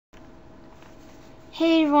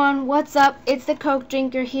Hey everyone, what's up? It's the Coke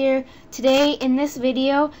Drinker here. Today in this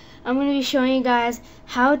video, I'm going to be showing you guys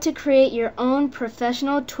how to create your own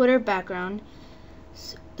professional Twitter background.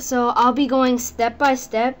 So I'll be going step by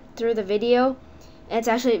step through the video. And it's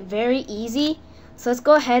actually very easy. So let's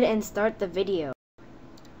go ahead and start the video.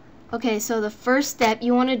 Okay, so the first step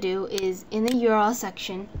you want to do is in the URL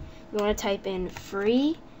section, you want to type in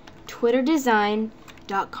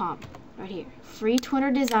freetwitterdesign.com right here,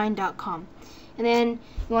 freetwitterdesign.com. And then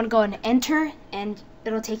you want to go and enter, and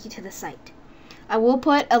it'll take you to the site. I will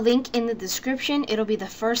put a link in the description. It'll be the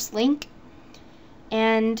first link,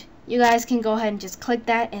 and you guys can go ahead and just click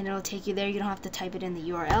that and it'll take you there. You don't have to type it in the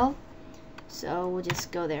URL. So we'll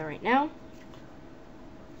just go there right now.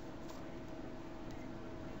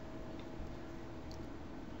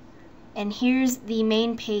 And here's the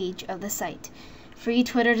main page of the site,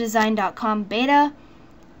 freetwitterdesign.com beta.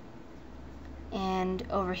 And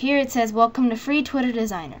over here it says welcome to Free Twitter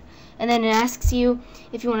Designer, and then it asks you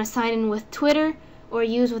if you want to sign in with Twitter or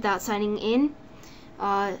use without signing in.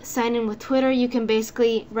 Sign in with Twitter, you can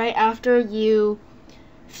basically right after you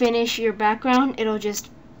finish your background, it'll just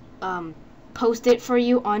post it for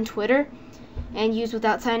you on Twitter. And use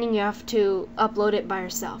without signing, you have to upload it by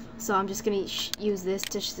yourself. So I'm just going to use this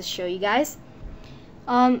to show you guys.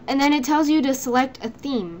 And then it tells you to select a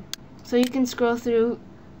theme, so you can scroll through.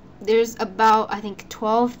 There's about, I think,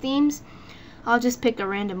 12 themes. I'll just pick a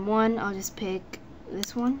random one. I'll just pick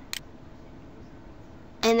this one.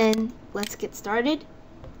 And then let's get started.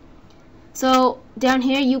 So down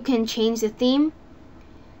here you can change the theme.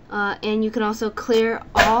 And you can also clear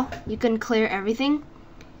all. You can clear everything.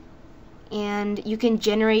 And you can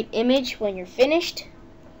generate image when you're finished.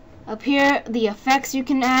 Up here, the effects you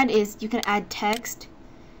can add is you can add text.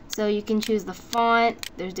 So you can choose the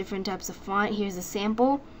font. There's different types of font. Here's a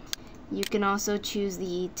sample. You can also choose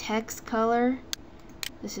the text color.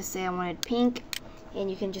 Let's just say I wanted pink,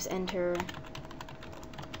 and you can just enter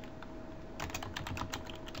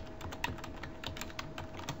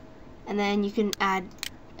and then you can add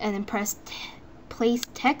and then press place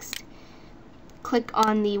text. Click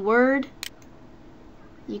on the word.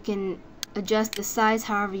 You can adjust the size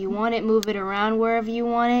however you want it, move it around wherever you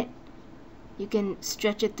want it. You can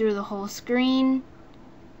stretch it through the whole screen.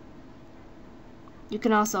 You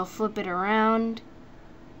can also flip it around.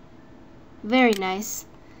 Very nice.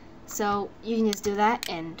 So you can just do that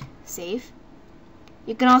and save.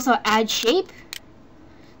 You can also add shape.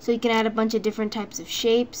 So you can add a bunch of different types of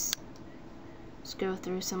shapes. Let's go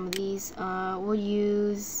through some of these. We'll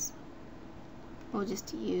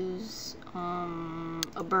just use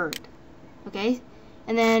a bird. Okay?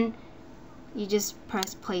 And then you just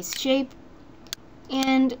press place shape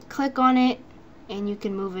and click on it, and you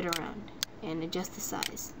can move it around and adjust the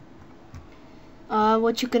size.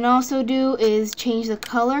 What you can also do is change the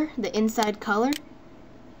color, the inside color,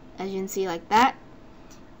 as you can see, like that.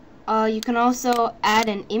 You can also add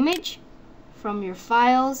an image from your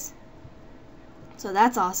files, so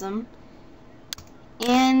that's awesome.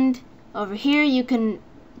 And over here you can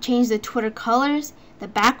change the Twitter colors, the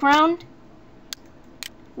background,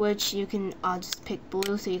 which you can, I'll just pick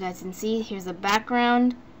blue so you guys can see. Here's the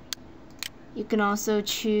background. You can also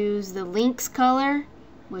choose the links color,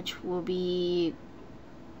 which will be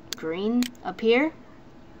green up here.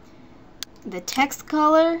 The text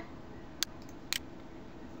color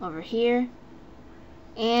over here.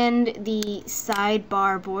 And the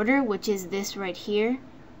sidebar border, which is this right here.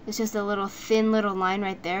 It's just a little thin little line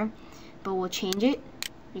right there, but we'll change it.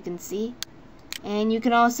 You can see. And you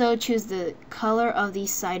can also choose the color of the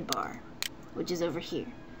sidebar, which is over here.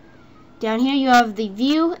 Down here you have the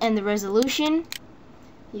view and the resolution.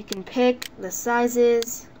 You can pick the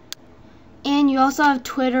sizes. And you also have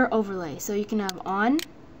Twitter overlay. So you can have on,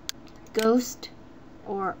 ghost,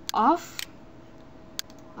 or off.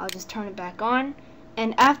 I'll just turn it back on.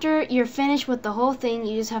 And after you're finished with the whole thing,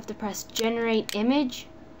 you just have to press generate image.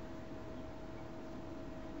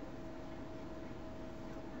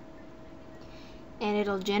 And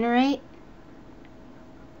it'll generate.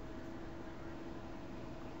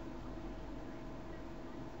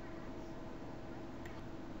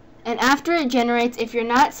 And after it generates, if you're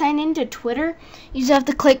not signed into Twitter, you just have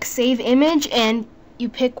to click save image, and you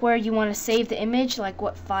pick where you want to save the image, like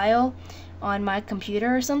what file on my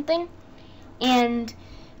computer or something. And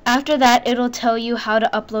after that, it'll tell you how to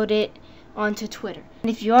upload it onto Twitter.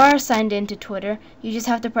 And if you are signed into Twitter, you just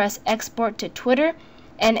have to press export to Twitter,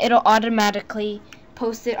 and it'll automatically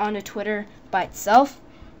post it onto Twitter by itself.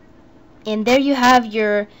 And there you have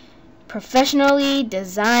your professionally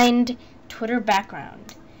designed Twitter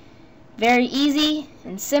background. Very easy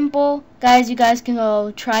and simple. Guys, you guys can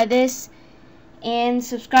go try this And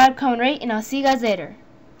subscribe, comment, rate, and I'll see you guys later.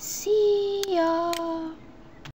 See